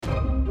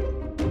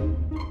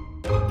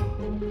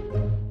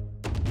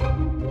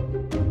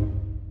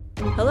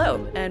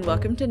Hello, and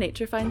welcome to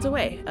Nature Finds a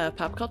Way, a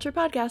pop culture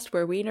podcast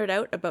where we nerd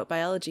out about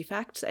biology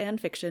facts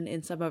and fiction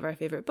in some of our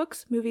favorite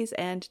books, movies,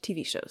 and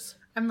TV shows.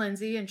 I'm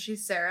Lindsay, and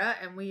she's Sarah,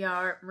 and we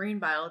are marine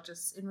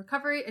biologists in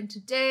recovery, and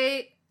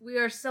today we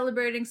are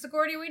celebrating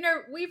Sigourney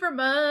Weaver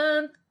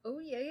Month! Oh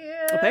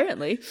yeah!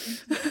 Apparently.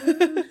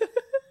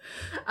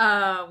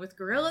 With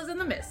Gorillas in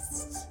the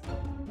Mist.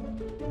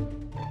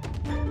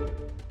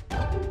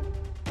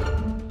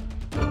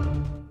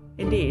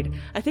 Indeed.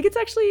 I think it's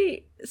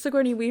actually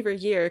Sigourney Weaver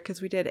year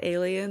because we did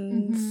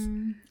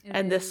Aliens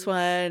and this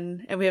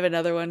one, and we have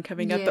another one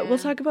coming up, but we'll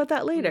talk about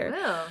that later.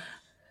 Well,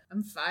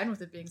 I'm fine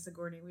with it being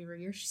Sigourney Weaver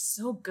year. She's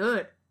so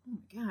good. Oh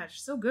my gosh,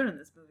 she's so good in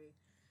this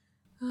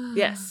movie.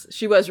 Yes,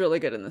 she was really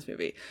good in this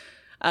movie.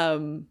 I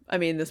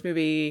mean, this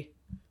movie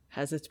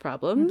has its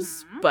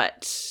problems,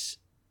 but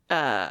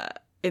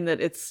in that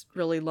it's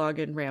really long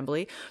and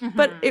rambly,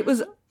 but it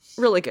was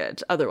really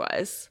good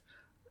otherwise.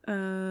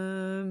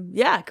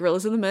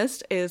 Gorillas in the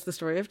Mist is the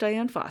story of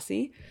Dian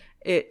Fossey.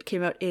 It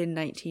came out in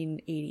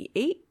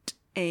 1988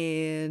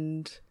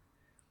 and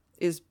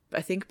is,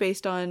 I think,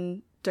 based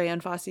on Dian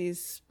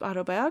Fossey's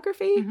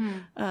autobiography.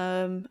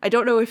 I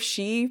don't know if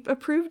she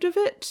approved of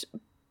it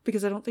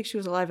because I don't think she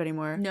was alive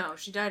anymore. No,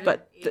 she died in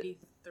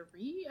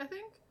 83, I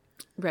think.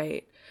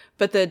 Right.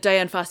 But the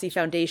Dian Fossey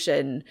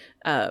Foundation,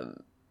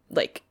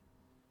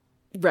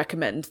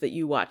 recommends that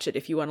you watch it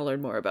if you want to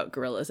learn more about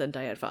gorillas and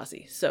Dian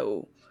Fossey.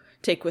 So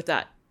take with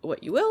that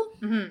what you will.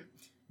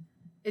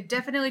 It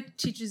definitely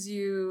teaches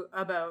you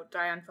about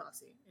Dian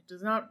Fossey. It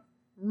does not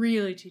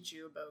really teach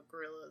you about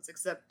gorillas,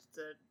 except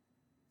that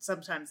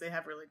sometimes they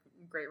have really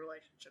great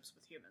relationships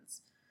with humans.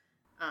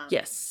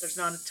 Yes. There's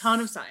not a ton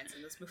of science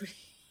in this movie.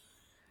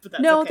 But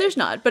that's no, okay. There's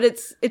not. But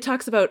it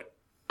talks about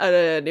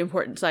an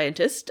important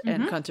scientist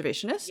and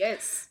conservationist.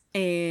 Yes.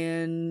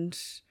 And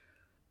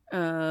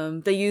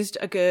they used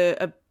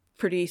a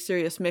pretty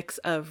serious mix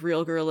of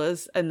real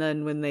gorillas, and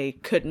then when they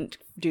couldn't,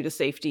 due to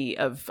safety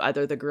of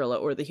either the gorilla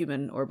or the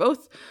human or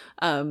both,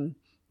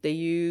 they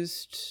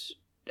used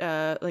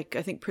I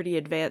think pretty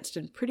advanced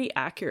and pretty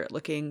accurate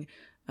looking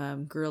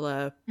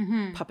gorilla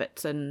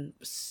puppets and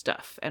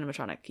stuff,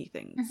 animatronic-y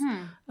things.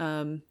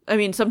 I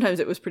mean, sometimes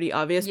it was pretty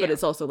obvious, but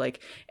it's also like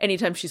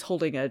anytime she's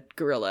holding a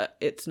gorilla,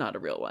 it's not a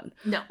real one.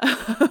 No.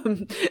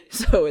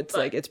 So it's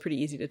it's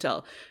pretty easy to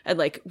tell.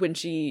 And when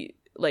she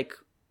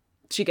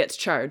gets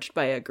charged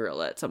by a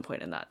gorilla at some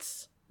point, and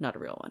that's not a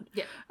real one.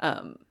 Yeah.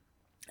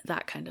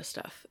 That kind of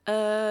stuff.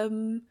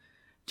 Do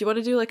you want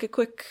to do a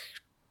quick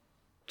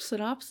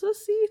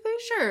synopsis-y thing?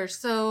 Sure.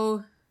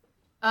 So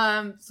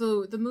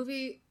the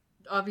movie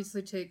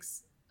obviously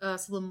takes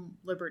some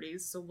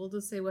liberties, so we'll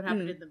just say what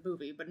happened in the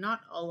movie, but not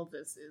all of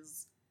this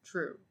is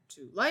true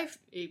to life,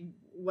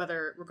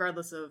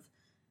 regardless of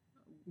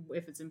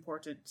if it's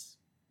important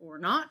or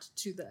not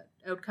to the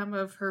outcome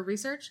of her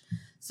research.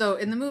 So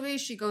in the movie,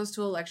 she goes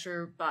to a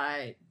lecture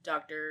by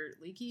Dr.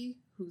 Leakey,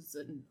 who's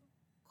a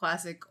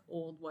classic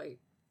old white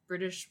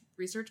British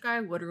research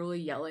guy, literally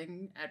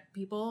yelling at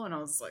people. And I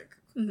was like,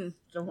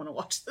 don't want to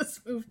watch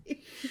this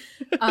movie.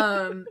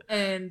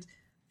 And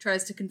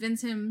tries to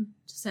convince him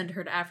to send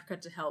her to Africa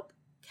to help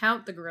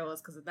count the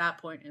gorillas, because at that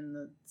point in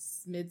the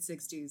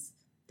mid-60s,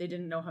 they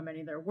didn't know how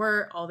many there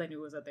were. All they knew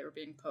was that they were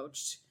being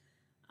poached.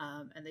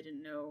 And they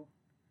didn't know,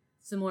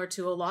 similar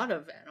to a lot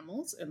of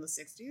animals in the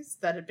 60s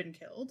that had been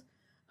killed,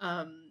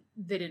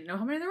 they didn't know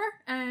how many there were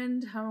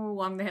and how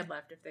long they had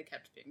left if they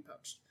kept being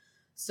poached.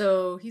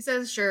 So he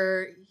says,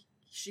 sure.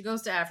 She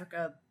goes to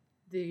Africa.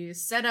 The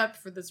setup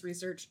for this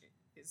research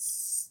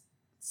is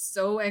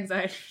so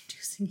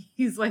anxiety-inducing.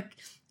 He's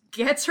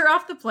gets her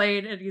off the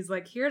plane, and he's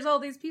like, here's all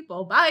these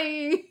people.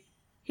 Bye!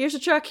 Here's a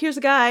truck. Here's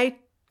a guy.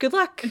 Good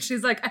luck. And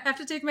she's like, I have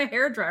to take my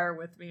hairdryer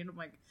with me. And I'm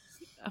like,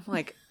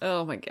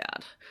 oh my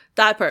god.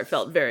 That part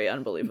felt very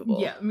unbelievable.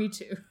 Yeah, me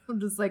too.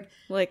 I'm just like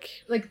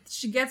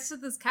she gets to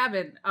this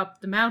cabin up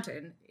the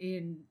mountain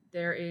in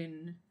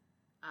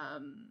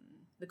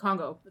the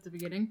Congo at the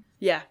beginning.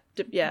 Yeah.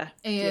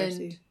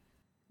 And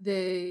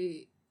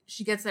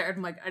she gets there and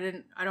I'm like,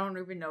 I don't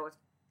even know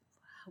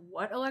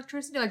what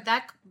electricity,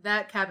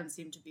 that cabin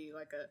seemed to be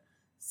a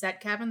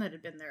set cabin that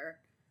had been there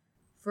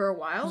for a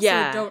while.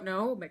 Yeah. So I don't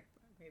know, maybe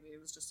it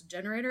was just a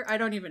generator. I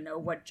don't even know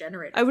what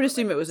generator. I would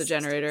assume it was a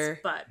generator.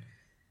 But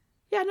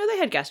yeah, no, they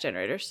had gas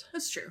generators.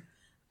 That's true.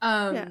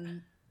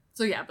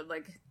 So yeah, but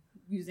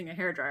using a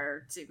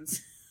hairdryer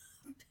seems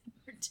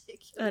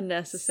ridiculous.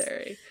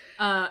 Unnecessary.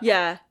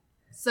 Yeah.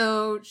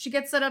 So she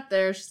gets set up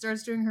there. She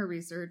starts doing her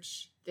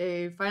research.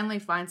 They finally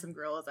find some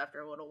gorillas after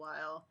a little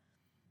while.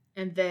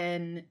 And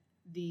then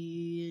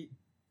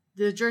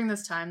during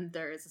this time,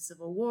 there is a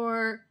civil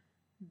war.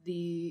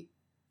 The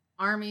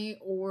army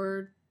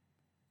or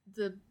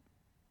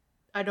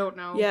I don't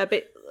know. Yeah,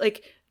 but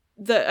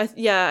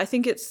I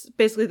think it's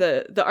basically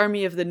the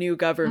army of the new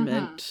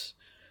government.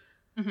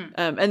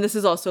 And this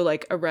is also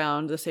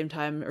around the same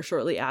time or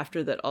shortly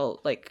after that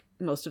all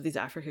most of these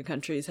African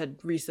countries had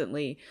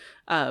recently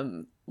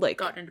gotten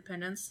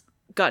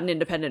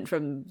independent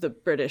from the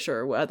British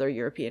or other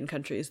European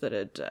countries that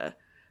had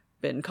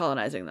been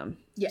colonizing them.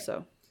 Yeah.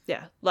 So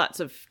Yeah, lots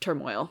of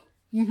turmoil.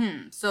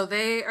 So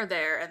they are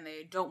there, and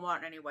they don't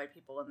want any white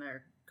people in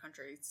their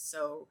country.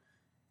 So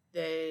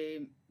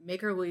they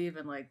make her leave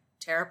and like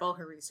tear up all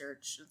her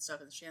research and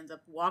stuff, and she ends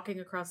up walking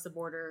across the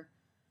border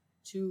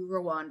to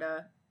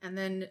Rwanda. And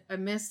then I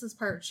missed this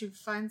part. She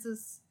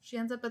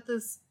ends up at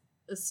this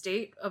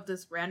estate of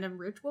this random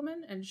rich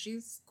woman, and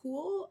she's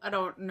cool. I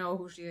don't know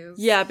who she is.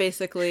 Yeah,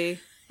 basically.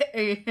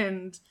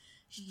 And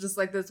she's just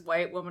like this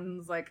white woman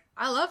who's like,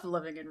 I love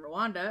living in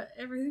Rwanda.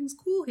 Everything's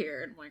cool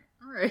here. And I'm like,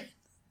 all right,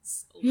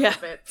 it's a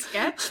little bit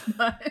sketch,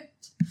 but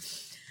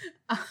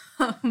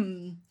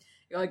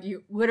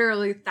you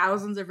literally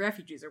thousands of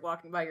refugees are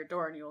walking by your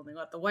door, and you only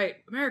let the white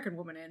American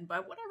woman in,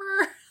 but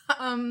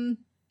whatever.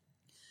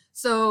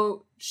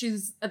 So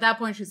she's at that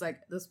point, she's like,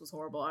 this was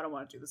horrible. I don't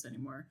want to do this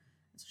anymore.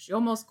 So she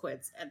almost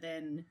quits, and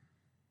then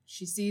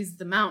she sees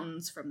the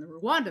mountains from the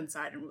Rwandan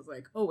side and was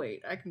like, oh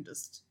wait, I can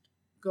just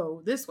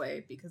go this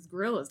way because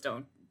guerrillas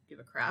don't give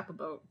a crap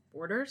about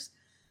borders.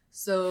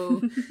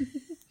 So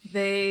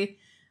they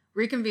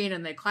reconvene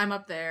and they climb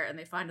up there, and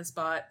they find a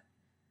spot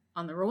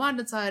on the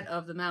Rwandan side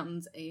of the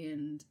mountains,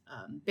 and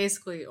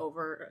basically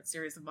over a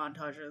series of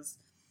montages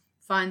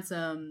find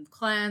some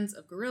clans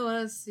of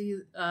guerrillas,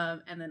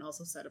 and then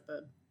also set up a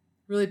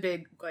really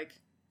big, like,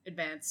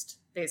 advanced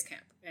base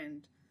camp.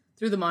 And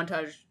through the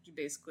montage, you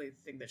basically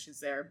think that she's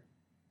there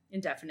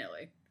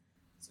indefinitely.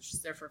 So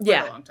she's there for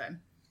quite a long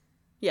time.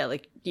 Yeah,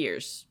 like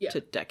years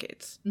to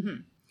decades.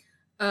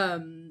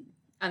 And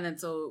then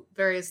so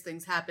various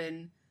things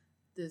happen.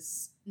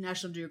 This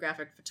National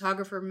Geographic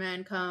photographer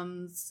man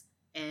comes,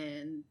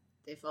 and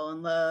they fall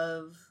in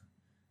love,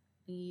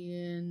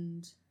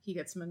 and he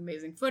gets some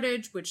amazing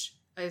footage, which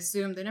I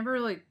assume they never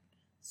like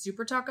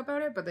super talk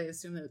about it, but they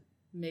assume that it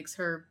makes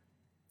her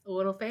a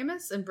little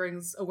famous and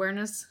brings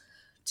awareness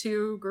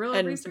to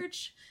guerrilla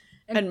research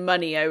and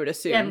money, I would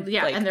assume. And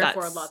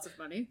therefore lots of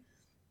money.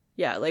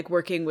 Yeah, like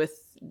working with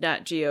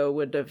Nat Geo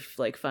would have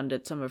like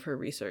funded some of her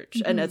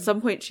research. And at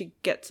some point she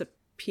gets a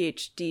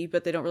PhD,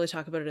 but they don't really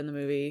talk about it in the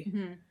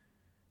movie.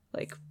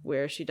 Like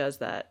where she does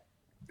that.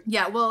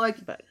 Yeah, well, like,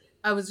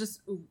 I was just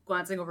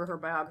glancing over her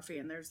biography,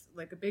 and there's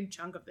like a big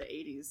chunk of the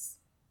 80s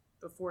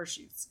before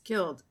she's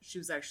killed. She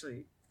was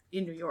actually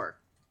in New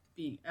York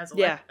being as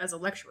a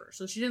lecturer.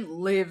 So she didn't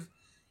live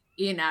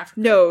in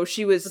Africa. No,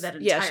 she was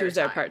she was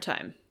there time.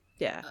 part-time.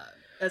 Yeah.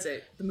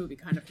 The movie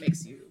kind of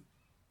makes you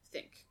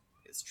think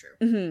is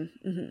true.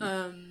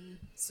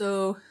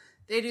 So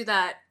they do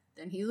that,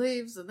 then he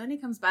leaves, and then he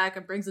comes back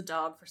and brings a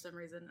dog for some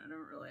reason. I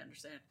don't really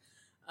understand.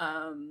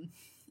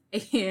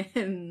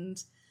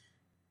 And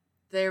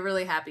they're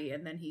really happy,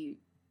 and then he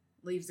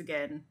leaves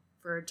again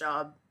for a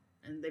job,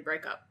 and they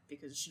break up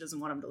because she doesn't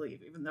want him to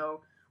leave,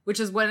 which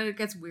is when it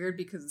gets weird,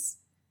 because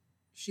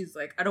she's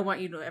like, I don't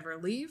want you to ever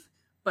leave,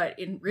 but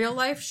in real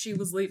life she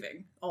was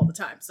leaving all the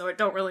time, so I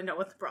don't really know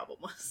what the problem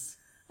was.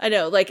 I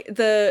know, like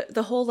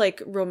the whole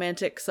like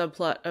romantic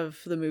subplot of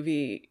the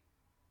movie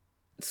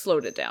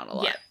slowed it down a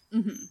lot.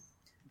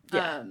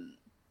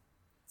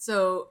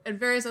 So at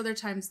various other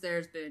times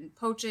there's been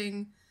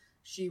poaching.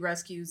 She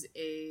rescues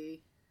a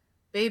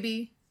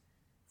baby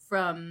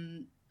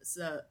from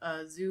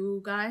a zoo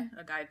guy,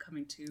 a guy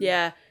coming to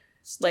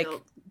like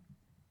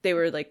they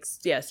were like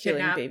stealing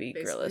kidnap, baby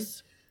basically.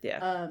 gorillas.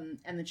 And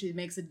then she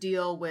makes a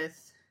deal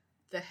with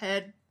the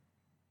head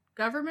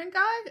government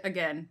guy.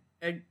 Again,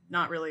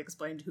 not really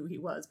explained who he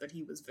was, but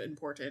he was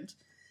important.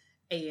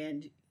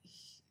 And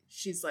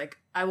she's like,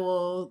 I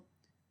will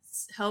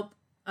help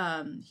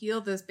heal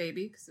this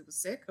baby because it was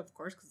sick, of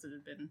course, because it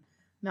had been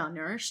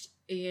malnourished,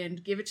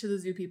 and give it to the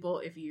zoo people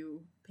if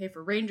you pay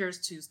for rangers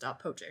to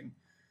stop poaching.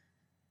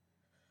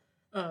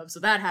 So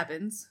that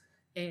happens,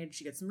 and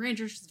she gets some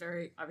rangers. She's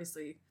very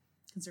obviously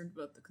concerned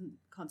about the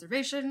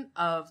conservation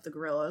of the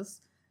gorillas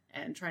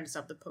and trying to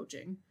stop the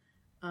poaching.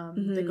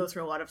 They go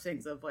through a lot of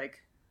things of like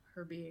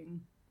her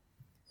being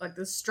like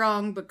this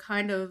strong but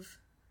kind of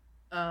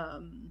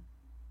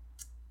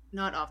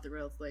not off the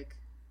rails, like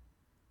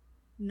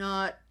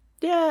not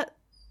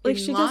like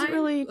she line. doesn't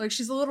really like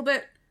she's a little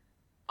bit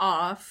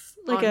off,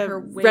 like on a her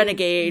way,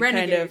 renegade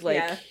kind of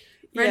like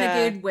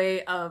renegade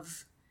way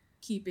of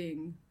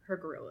keeping her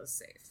gorillas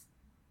safe.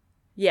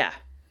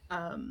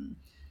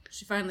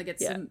 She finally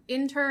gets some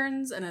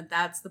interns, and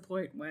that's the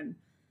point when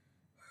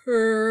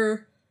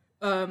her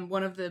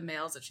one of the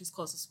males that she's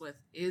closest with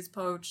is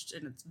poached,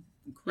 and it's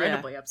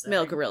incredibly upsetting.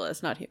 Male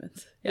gorillas, not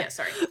humans.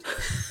 Sorry.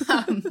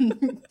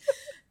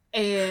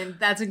 And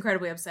that's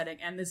incredibly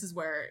upsetting, and this is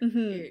where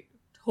it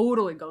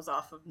totally goes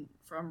off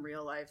from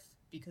real life,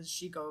 because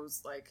she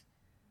goes like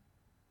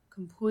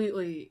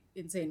completely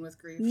insane with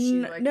grief.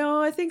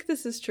 No, I think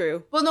this is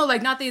true. Well, no,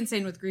 like not the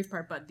insane with grief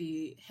part, but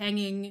the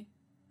hanging,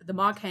 the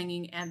mock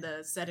hanging, and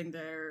the setting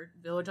their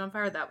village on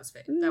fire, that was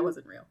fake. That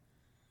wasn't real.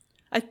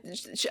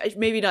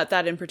 Maybe not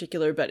that in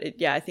particular, but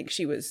I think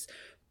she was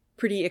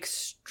pretty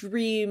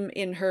extreme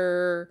in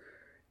her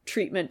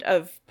treatment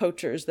of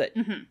poachers that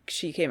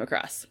she came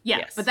across.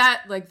 But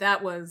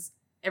that was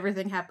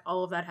everything.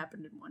 All of that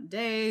happened in one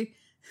day.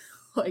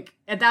 Like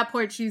at that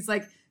point, she's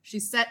like she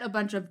set a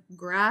bunch of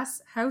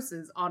grass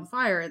houses on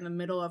fire in the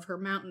middle of her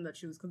mountain that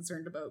she was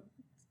concerned about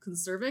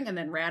conserving, and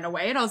then ran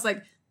away. And I was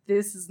like,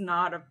 this is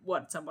not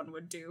what someone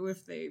would do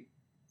if they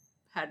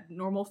had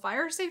normal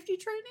fire safety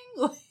training.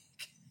 Like,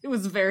 it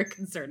was very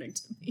concerning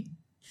to me.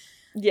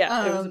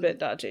 Yeah, it was a bit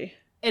dodgy.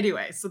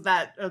 Anyway, so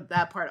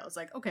that part, I was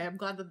like, okay, I'm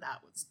glad that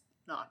was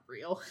not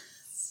real.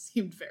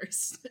 Seemed very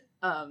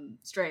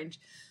strange.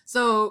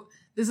 So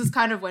this is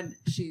kind of when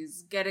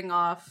she's getting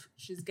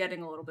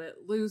a little bit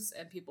loose,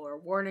 and people are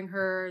warning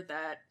her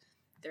that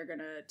they're going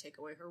to take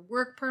away her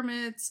work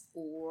permits,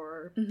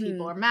 or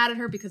people are mad at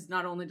her because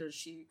not only does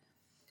she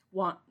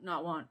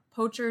not want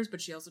poachers, but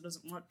she also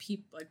doesn't want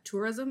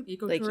tourism,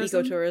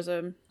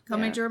 ecotourism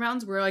coming to her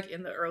mountains. We're like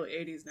in the early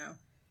 80s now.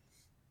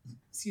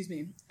 Excuse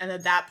me. And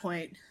at that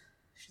point,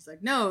 she's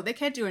like, no, they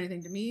can't do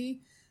anything to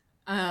me.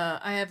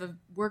 I have a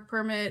work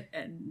permit,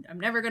 and I'm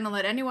never going to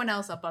let anyone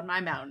else up on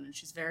my mountain. And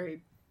she's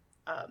very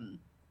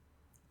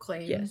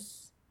claims.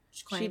 Yes.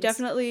 She She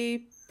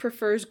definitely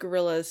prefers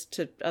gorillas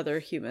to other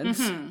humans.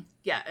 Mm-hmm.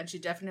 Yeah, and she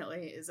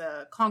definitely is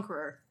a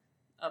conqueror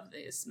of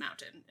this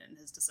mountain and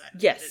has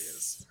decided Yes. that it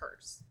is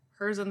hers.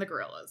 Hers and the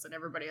gorillas, and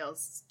everybody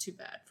else is too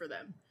bad for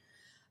them.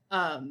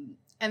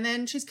 And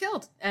then she's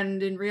killed.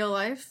 And in real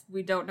life,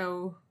 we don't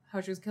know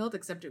how she was killed,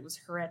 except it was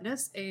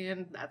horrendous,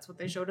 and that's what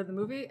they showed in the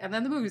movie, and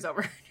then the movie's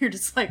over. You're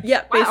just like,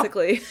 Yeah, wow.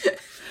 basically.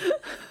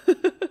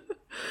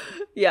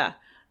 Yeah.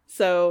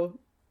 So,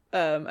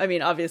 I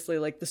mean, obviously,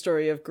 like, the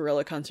story of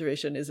gorilla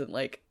conservation isn't,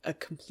 like, a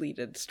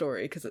completed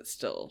story, because it's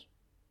still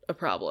a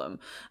problem.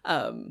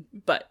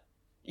 But,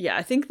 yeah,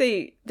 I think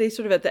they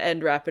sort of at the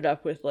end wrap it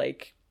up with,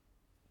 like,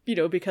 you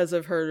know, because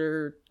of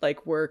her,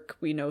 like, work,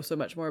 we know so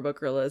much more about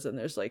gorillas, and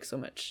there's, like, so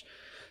much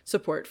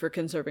support for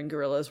conserving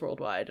gorillas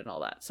worldwide and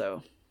all that,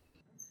 so...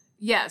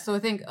 Yeah, so I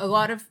think a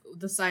lot of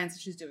the science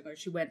that she's doing, like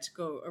she went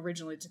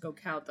originally to go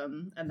count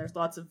them, and there's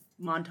lots of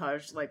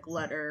montage, like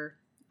letter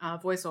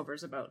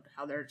voiceovers about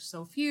how there's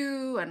so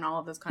few and all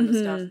of this kind of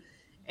stuff.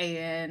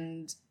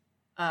 And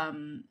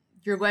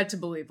you're led to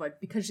believe, like,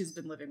 because she's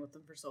been living with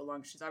them for so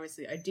long, she's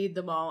obviously ID'd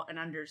them all and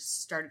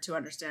started to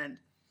understand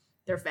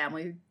their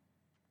family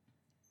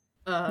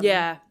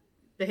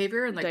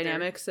behavior and like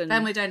dynamics and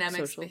family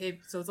dynamics, social.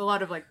 So it's a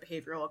lot of like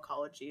behavioral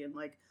ecology and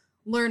like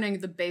learning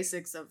the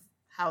basics of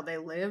how they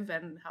live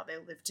and how they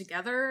live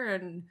together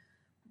and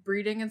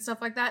breeding and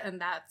stuff like that.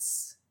 And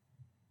that's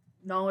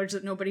knowledge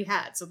that nobody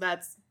had. So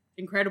that's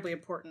incredibly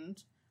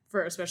important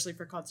especially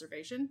for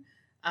conservation.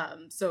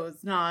 So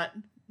it's not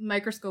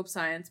microscope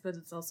science, but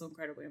it's also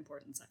incredibly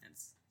important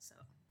science. So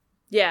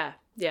Yeah.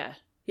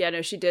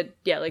 No, she did.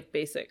 Yeah, like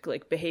basic,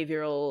 like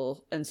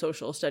behavioral and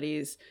social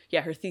studies.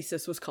 Yeah, her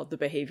thesis was called The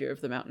Behavior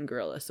of the Mountain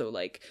Gorilla. So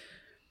like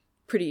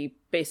pretty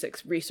basic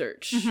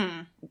research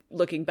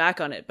looking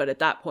back on it. But at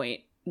that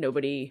point,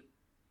 nobody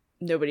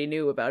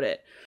knew about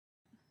it.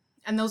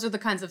 And those are the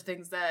kinds of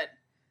things that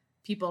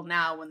people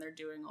now, when they're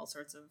doing all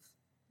sorts of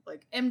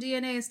like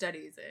mDNA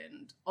studies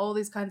and all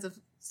these kinds of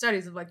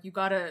studies of like, you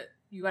gotta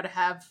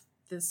have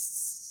this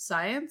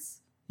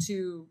science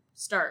to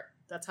start.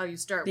 That's how you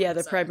start. Yeah, with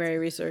the science. Primary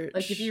research.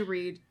 Like if you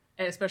read,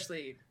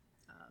 especially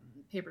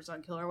papers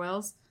on killer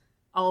whales,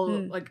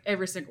 like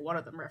every single one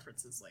of them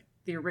references like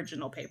the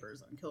original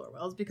papers on killer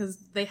whales because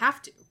they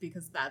have to,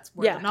 because that's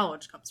where the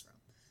knowledge comes from.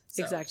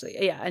 So. Exactly.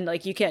 Yeah. And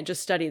like you can't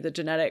just study the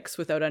genetics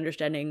without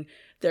understanding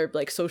their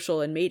like social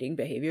and mating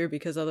behavior,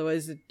 because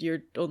otherwise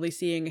you're only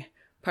seeing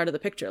part of the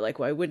picture. Like,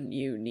 why wouldn't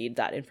you need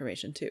that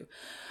information too?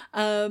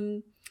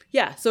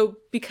 Yeah. So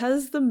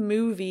because the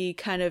movie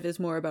kind of is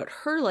more about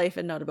her life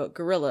and not about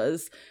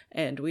gorillas,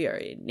 and we are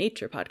a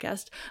nature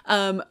podcast,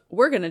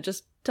 we're going to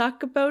just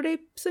talk about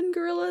apes and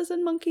gorillas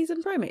and monkeys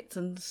and primates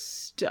and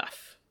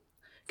stuff.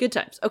 Good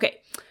times. Okay.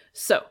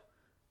 So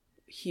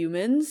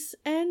humans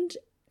and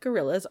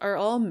gorillas are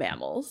all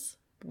mammals.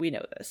 We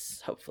know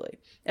this, hopefully.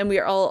 And we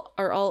are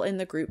all in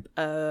the group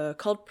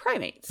called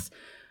primates.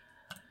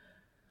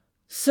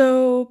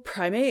 So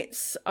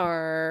primates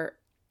are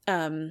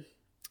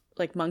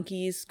like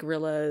monkeys,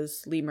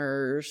 gorillas,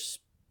 lemurs,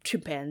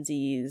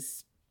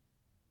 chimpanzees,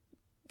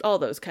 all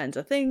those kinds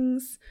of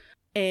things.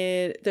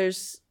 And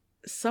there's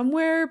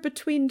somewhere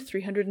between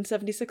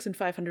 376 and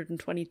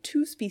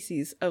 522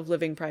 species of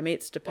living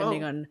primates,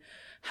 depending on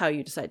how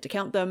you decide to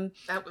count them.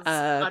 That was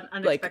an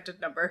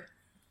unexpected number.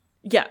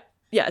 Yeah,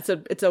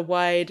 it's a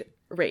wide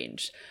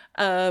range.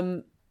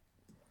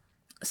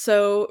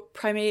 So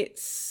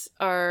primates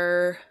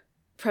are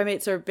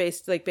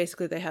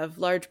basically they have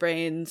large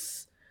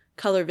brains,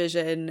 color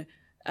vision,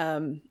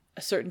 a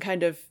certain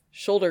kind of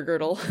shoulder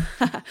girdle,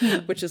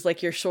 which is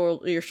like your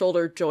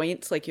shoulder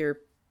joints, like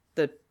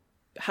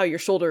how your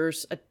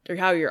shoulders or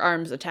how your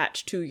arms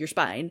attach to your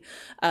spine,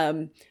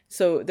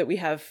 so that we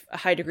have a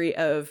high degree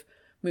of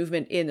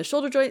movement in the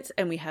shoulder joints,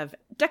 and we have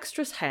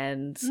dexterous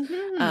hands.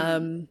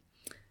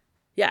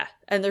 Yeah,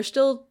 and they're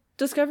still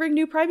discovering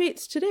new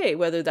primates today,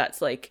 whether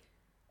that's like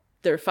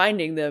they're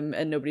finding them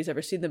and nobody's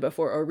ever seen them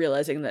before, or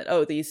realizing that,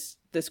 oh, these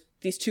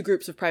two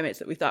groups of primates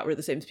that we thought were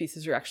the same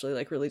species are actually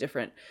like really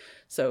different.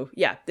 So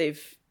yeah,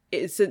 they've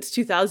since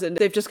 2000,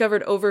 they've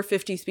discovered over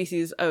 50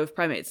 species of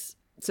primates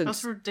since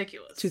That's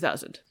ridiculous.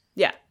 2000.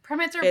 Yeah.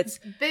 Primates are It's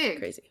big.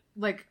 crazy.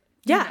 Like,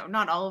 Yeah. you know,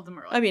 not all of them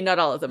are like, I mean, not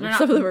all of them. They're not-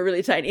 Some of them are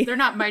really tiny. they're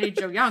not Mighty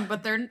Joe Young,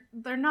 but they're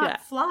not Yeah.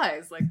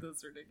 flies. Like,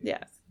 that's ridiculous.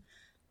 Yeah.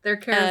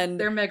 They're And-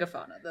 they're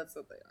megafauna. That's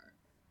what they are.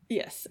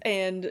 Yes.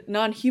 And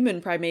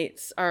non-human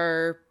primates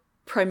are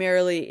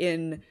primarily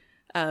in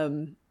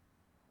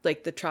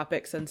like the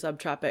tropics and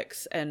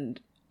subtropics, and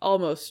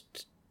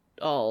almost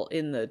all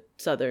in the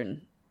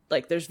southern,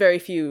 like there's very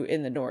few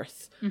in the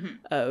north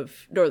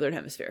of northern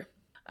hemisphere.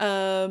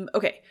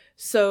 Okay,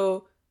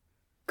 so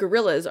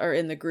gorillas are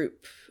in the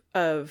group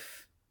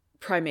of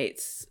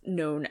primates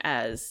known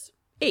as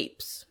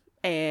apes,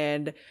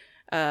 and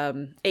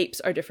apes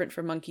are different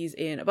from monkeys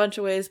in a bunch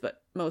of ways,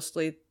 but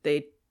mostly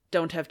they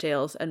don't have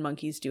tails, and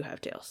monkeys do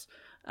have tails.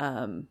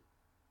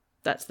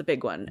 That's the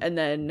big one. And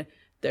then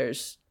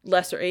there's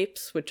lesser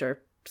apes, which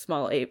are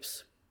small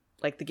apes,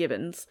 like the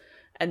gibbons.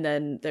 And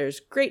then there's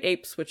great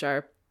apes, which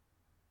are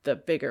the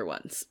bigger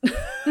ones.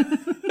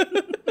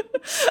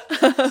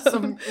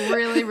 Some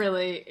really,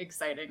 really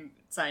exciting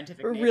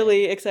scientific naming.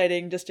 Really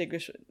exciting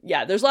distinction.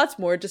 Yeah, there's lots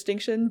more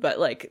distinction, but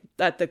like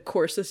at the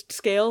coarsest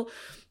scale,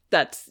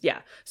 that's,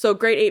 yeah. So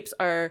great apes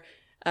are,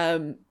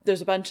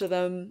 there's a bunch of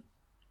them.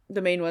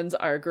 The main ones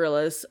are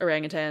gorillas,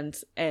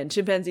 orangutans, and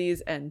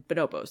chimpanzees, and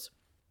bonobos.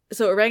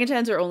 So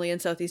orangutans are only in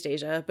Southeast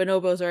Asia.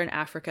 Bonobos are in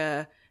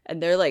Africa,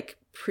 and they're like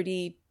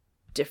pretty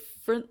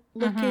different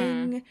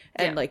looking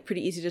and like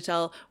pretty easy to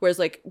tell. Whereas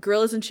like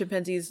gorillas and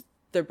chimpanzees,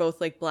 they're both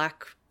like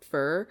black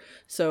fur.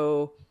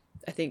 So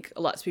I think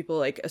lots of people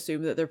like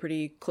assume that they're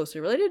pretty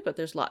closely related, but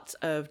there's lots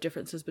of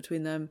differences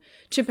between them.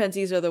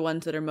 Chimpanzees are the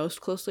ones that are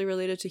most closely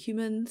related to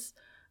humans.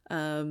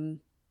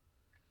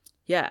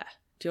 Yeah.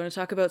 Do you want to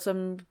talk about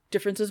some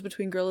differences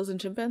between gorillas and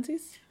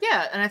chimpanzees?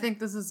 Yeah, and I think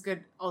this is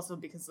good also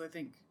because I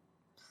think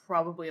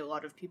probably a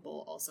lot of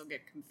people also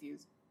get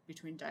confused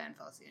between Dian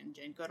Fossey and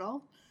Jane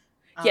Goodall.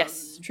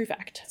 Yes, true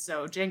fact.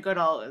 So Jane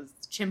Goodall is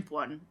the chimp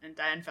one, and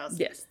Dian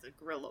Fossey is the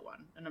gorilla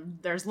one. And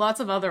there's lots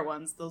of other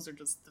ones. Those are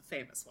just the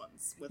famous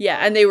ones. Yeah,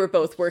 and they were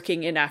both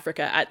working in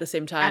Africa at the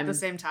same time. At the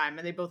same time,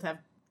 and they both have,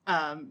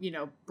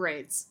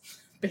 braids,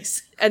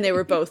 basically. And they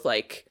were both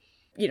like,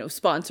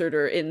 sponsored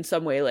or in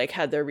some way like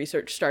had their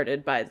research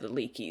started by the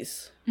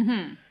Leakeys.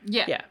 Mm-hmm.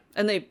 Yeah, yeah,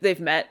 and they've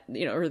met,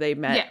 or they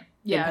met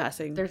in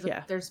passing.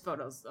 There's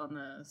photos on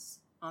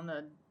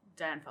the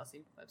Dian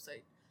Fossey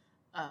website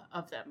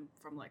of them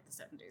from like the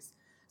 70s.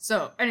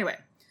 So anyway,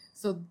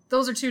 so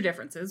those are two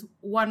differences.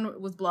 One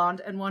was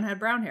blonde and one had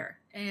brown hair,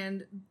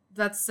 and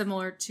that's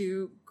similar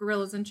to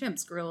gorillas and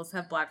chimps. Gorillas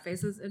have black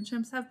faces and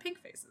chimps have pink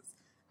faces.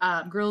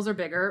 Gorillas are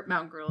bigger.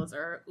 Mountain gorillas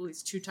are at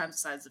least 2 times the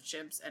size of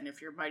chimps, and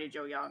if you're Mighty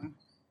Joe Young,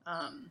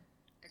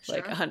 extra,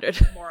 like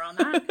 100 more on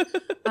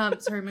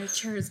that. Sorry, my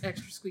chair is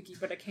extra squeaky,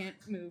 but I can't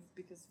move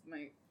because of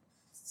my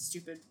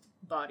stupid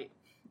body.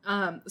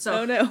 Oh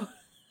no.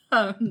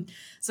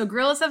 So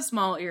gorillas have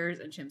small ears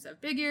and chimps have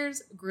big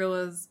ears.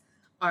 Gorillas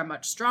are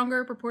much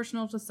stronger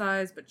proportional to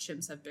size, but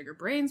chimps have bigger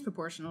brains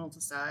proportional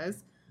to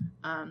size.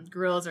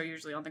 Gorillas are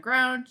usually on the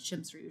ground.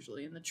 Chimps are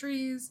usually in the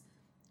trees.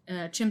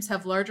 Chimps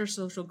have larger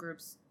social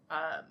groups,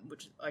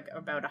 which is like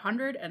about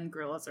 100, and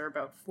gorillas are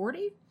about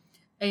 40.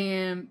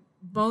 And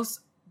both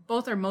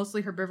are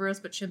mostly herbivorous,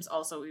 but chimps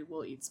also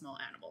will eat small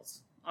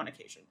animals on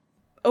occasion.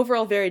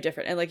 Overall, very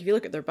different. And like if you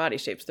look at their body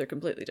shapes, they're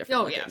completely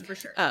different. Oh, looking. yeah, for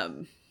sure.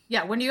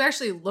 Yeah, when you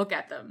actually look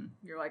at them,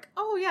 you're like,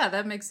 oh, yeah,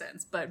 that makes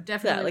sense. But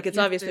definitely... Yeah, like it's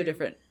obvious they're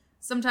different.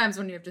 Sometimes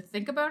when you have to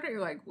think about it, you're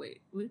like,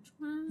 wait, which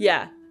one?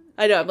 Yeah,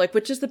 I know. I'm like,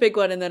 which is the big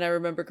one? And then I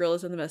remember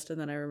Gorillas in the Mist,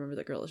 and then I remember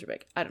that gorillas are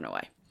big. I don't know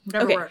why.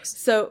 Whatever works.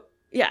 So,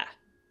 yeah.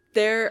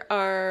 There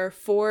are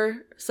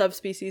 4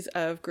 subspecies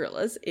of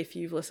gorillas. If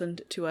you've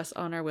listened to us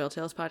on our Whale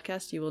Tales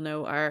podcast, you will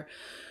know our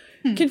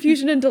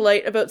confusion and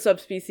delight about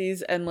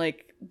subspecies and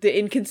like the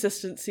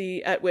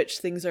inconsistency at which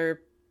things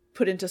are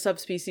put into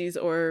subspecies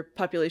or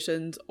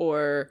populations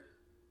or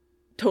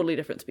totally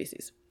different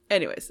species.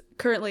 Anyways,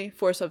 currently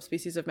 4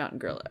 subspecies of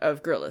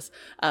gorillas.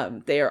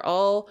 They are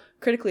all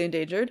critically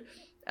endangered.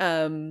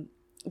 The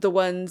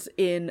ones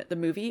in the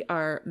movie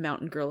are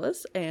mountain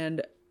gorillas,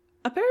 and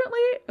apparently,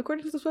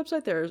 according to this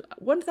website, there's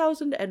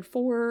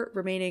 1,004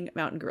 remaining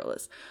mountain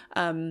gorillas.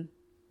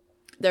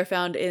 They're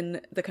found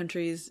in the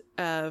countries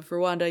of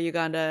Rwanda,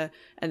 Uganda,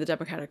 and the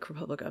Democratic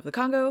Republic of the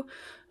Congo.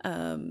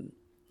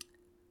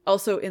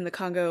 Also in the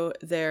Congo,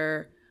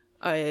 there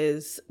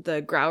is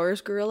the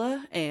Growers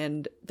gorilla,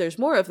 and there's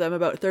more of them,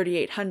 about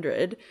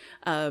 3,800.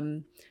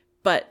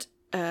 But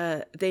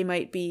they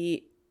might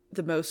be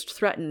the most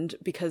threatened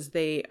because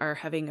they are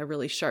having a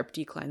really sharp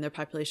decline. Their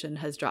population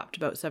has dropped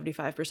about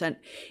 75%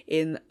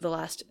 in the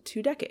last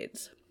 2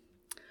 decades.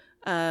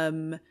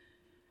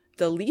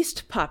 The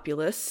least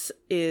populous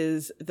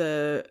is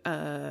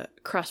the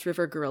Cross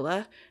River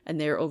gorilla, and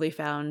they're only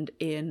found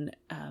in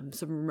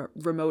some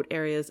remote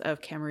areas of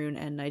Cameroon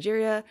and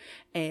Nigeria,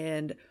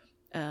 and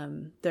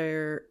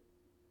they're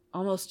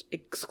almost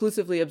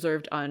exclusively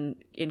observed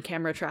in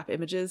camera trap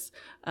images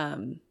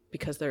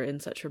because they're in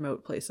such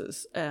remote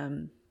places.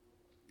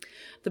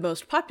 The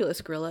most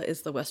populous gorilla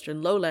is the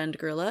Western lowland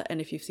gorilla,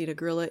 and if you've seen a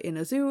gorilla in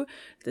a zoo,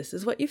 this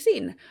is what you've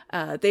seen.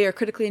 They are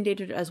critically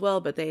endangered as well,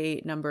 but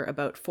they number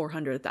about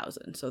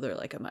 400,000, so they're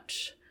like a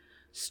much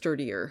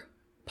sturdier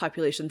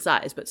population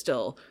size, but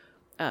still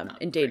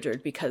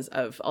endangered because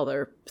of all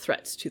their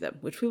threats to them,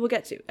 which we will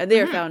get to. And they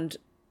are found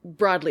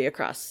broadly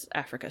across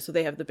Africa, so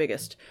they have the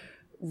biggest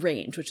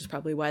range, which is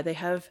probably why they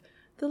have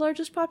the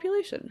largest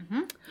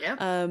population. Yeah.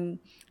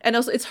 And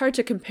also it's hard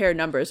to compare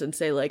numbers and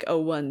say like, oh,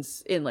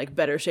 one's in like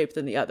better shape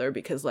than the other,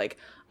 because like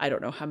I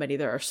don't know how many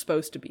there are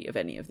supposed to be of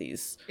any of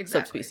these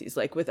subspecies,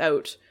 like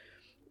without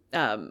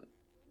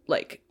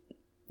like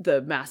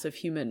the massive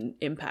human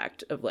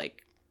impact of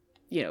like,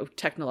 you know,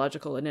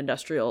 technological and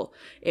industrial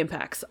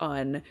impacts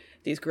on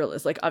these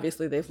gorillas. Like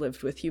obviously they've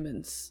lived with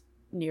humans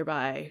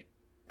nearby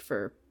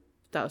for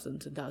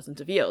thousands and thousands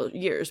of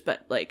years,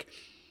 but like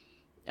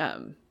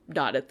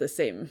not at the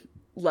same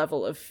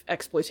level of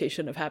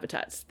exploitation of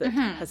habitats that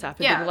has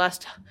happened in the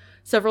last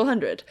several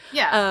hundred.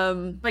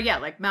 But yeah,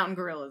 like mountain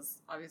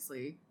gorillas,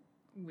 obviously,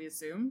 we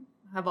assume,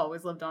 have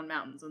always lived on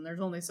mountains, and there's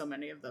only so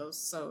many of those,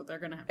 so they're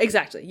gonna have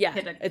to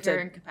hit a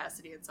carrying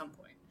capacity at some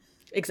point.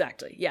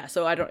 Exactly. Yeah.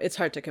 So it's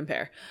hard to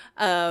compare.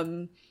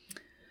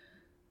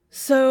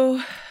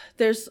 So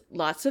there's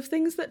lots of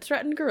things that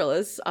threaten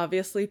gorillas.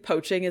 Obviously,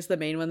 poaching is the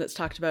main one that's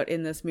talked about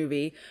in this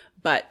movie,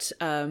 but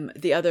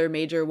the other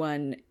major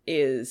one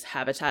is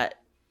habitat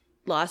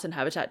loss and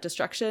habitat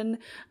destruction,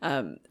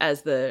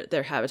 as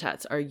their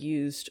habitats are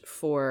used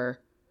for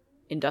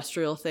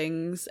industrial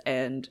things,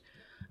 and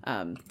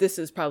this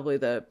is probably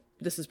the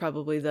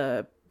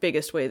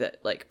biggest way that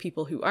like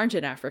people who aren't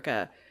in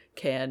Africa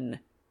can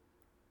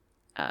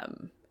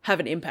have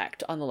an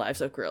impact on the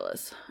lives of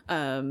gorillas.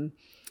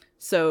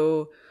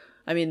 So,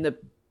 I mean,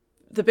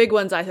 the big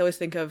ones I always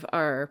think of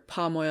are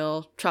palm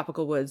oil,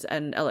 tropical woods,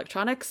 and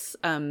electronics,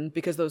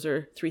 because those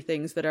are three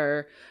things that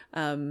are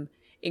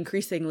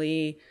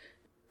increasingly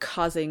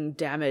causing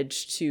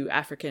damage to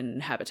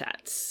African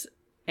habitats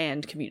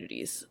and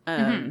communities.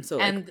 So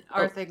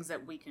like, things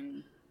that we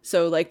can...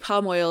 So like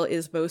palm oil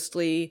is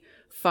mostly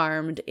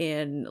farmed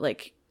in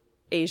like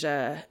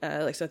Asia,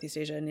 like Southeast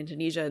Asia and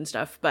Indonesia and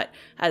stuff, but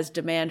as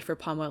demand for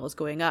palm oil is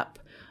going up,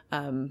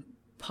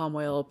 palm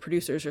oil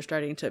producers are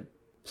starting to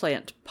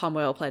plant palm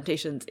oil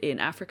plantations in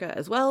Africa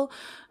as well.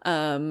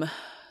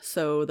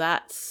 So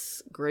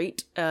that's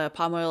great.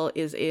 Palm oil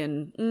is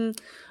in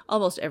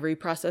almost every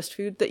processed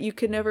food that you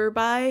can ever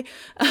buy.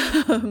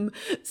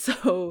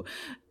 So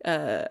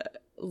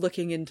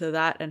looking into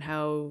that and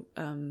how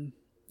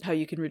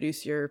you can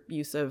reduce your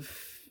use of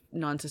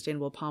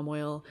non-sustainable palm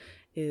oil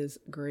is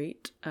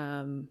great.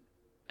 And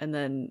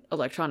then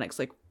electronics,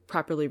 like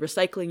properly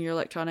recycling your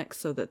electronics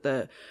so that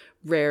the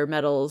rare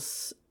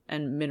metals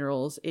and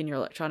minerals in your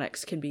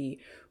electronics can be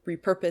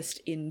repurposed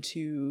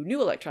into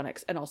new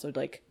electronics, and also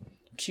like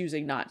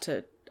choosing not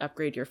to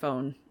upgrade your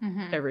phone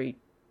every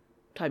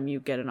time you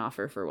get an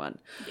offer for one.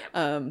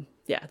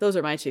 Yeah, those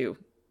are my two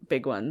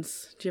big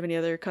ones. Do you have any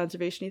other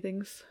conservation-y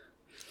things?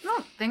 I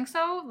don't think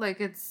so.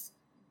 Like it's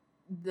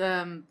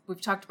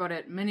we've talked about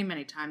it many,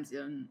 many times,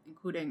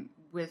 including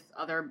with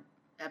other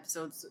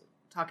episodes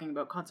talking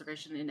about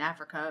conservation in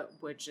Africa,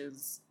 which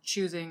is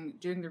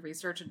doing the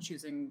research and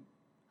choosing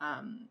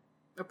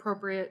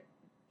appropriate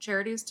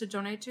charities to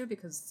donate to,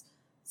 because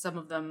some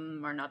of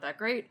them are not that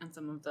great and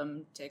some of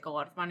them take a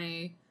lot of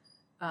money.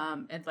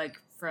 And like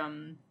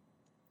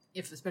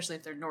especially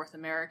if they're North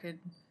American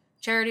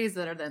charities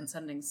that are then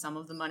sending some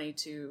of the money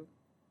to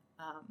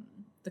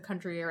the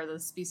country or the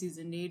species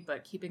in need,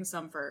 but keeping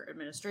some for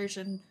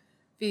administration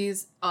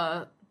fees.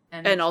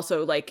 And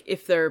also like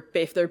if they're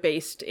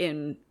based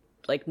in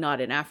like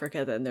not in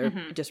Africa, then they're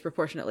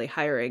disproportionately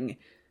hiring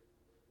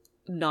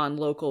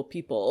non-local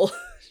people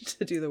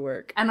to do the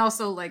work. And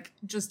also like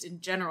just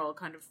in general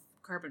kind of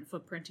carbon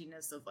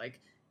footprintiness of like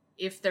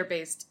if they're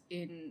based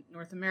in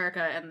North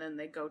America and then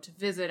they go to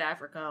visit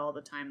Africa all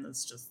the time,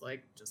 that's just a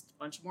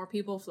bunch of more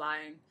people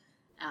flying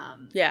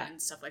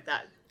and stuff like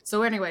that.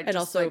 So anyway, and just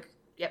also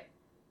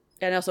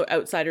and also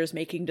outsiders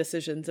making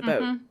decisions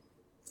about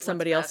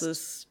somebody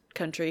else's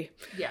country.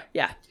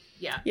 Yeah.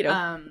 You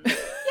know.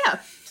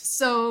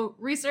 So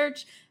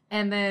research,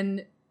 and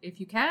then if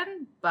you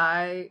can,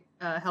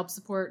 help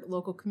support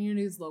local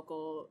communities,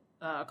 local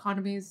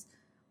economies,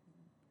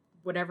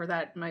 whatever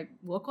that might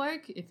look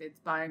like. If it's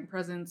buying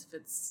presents, if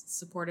it's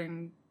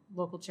supporting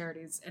local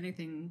charities,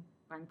 anything,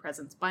 buying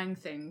presents, buying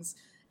things.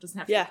 It doesn't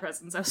have to be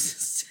presents. I was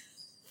just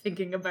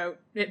thinking about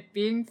it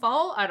being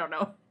fall. I don't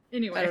know.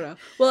 Anyway. I don't know.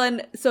 Well,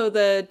 and so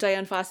the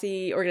Dian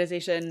Fossey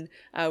organization,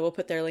 we'll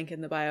put their link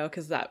in the bio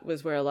because that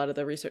was where a lot of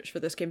the research for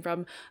this came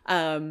from.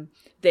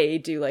 They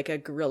do like a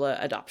gorilla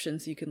adoption,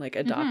 so you can like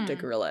adopt a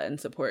gorilla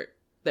and support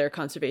their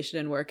conservation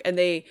and work. And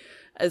they,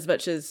 as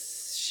much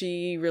as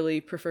she really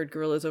preferred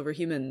gorillas over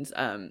humans,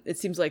 it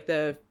seems like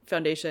the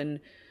foundation,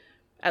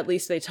 at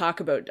least they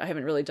talk about, I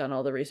haven't really done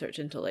all the research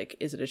into like,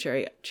 is it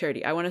a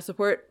charity I want to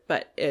support?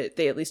 But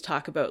they at least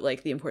talk about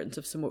like the importance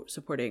of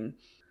supporting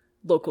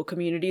local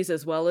communities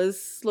as well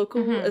as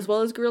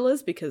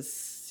gorillas,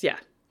 because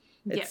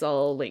it's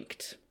all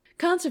linked.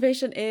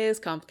 conservation is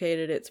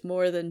complicated. It's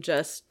more than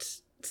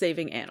just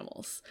saving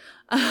animals.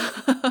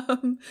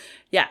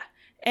 Yeah.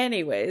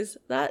 Anyways,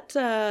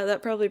 that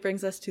probably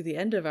brings us to the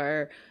end of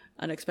our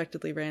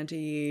unexpectedly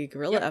ranty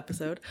gorilla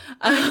episode.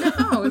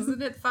 I know,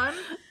 isn't it fun?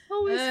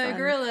 Always fun.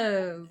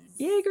 Gorillas.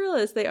 Yay,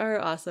 gorillas. They are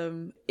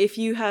awesome. If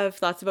you have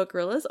thoughts about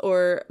gorillas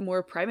or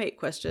more primate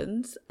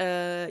questions,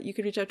 you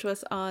can reach out to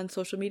us on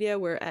social media.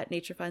 We're at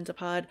Nature Finds a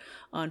Pod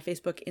on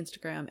Facebook,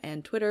 Instagram,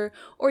 and Twitter.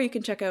 Or you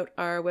can check out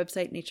our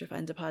website,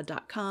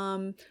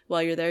 naturefindsaPod.com.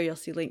 While you're there, you'll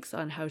see links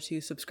on how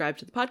to subscribe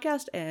to the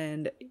podcast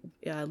and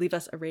leave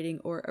us a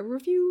rating or a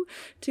review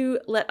to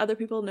let other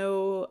people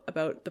know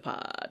about the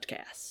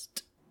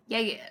podcast.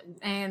 Yeah.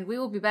 And we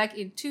will be back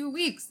in 2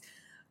 weeks.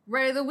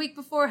 Right the week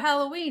before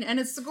Halloween, and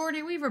it's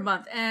Sigourney Weaver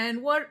month.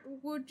 And what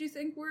would you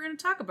think we're going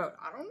to talk about?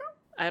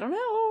 I don't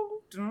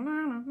know.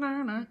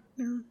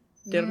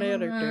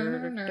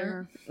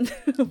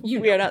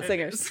 We are not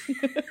singers.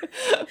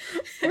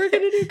 We're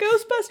going to do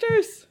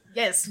Ghostbusters.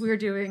 Yes, we're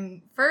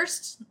doing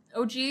first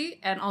OG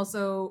and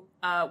also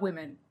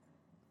women.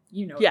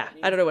 You know. Yeah,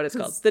 I don't know what it's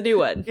called. The new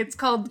one. It's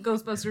called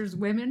Ghostbusters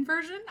Women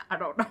version? I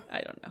don't know.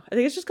 I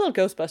think it's just called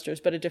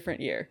Ghostbusters, but a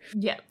different year.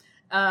 Yeah.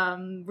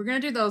 We're gonna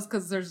do those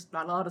because there's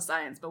not a lot of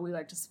science, but we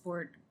like to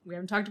support. We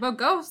haven't talked about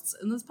ghosts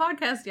in this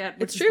podcast yet,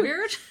 which is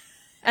weird.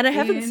 And I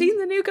haven't seen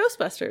the new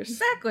Ghostbusters.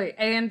 Exactly,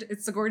 and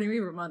it's Sigourney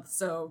Weaver month,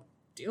 so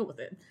deal with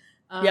it.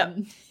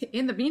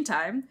 In the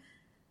meantime,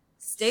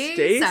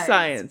 stay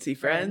sciencey,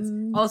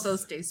 friends. Also,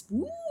 stay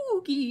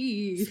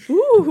spooky.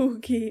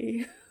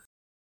 Spooky.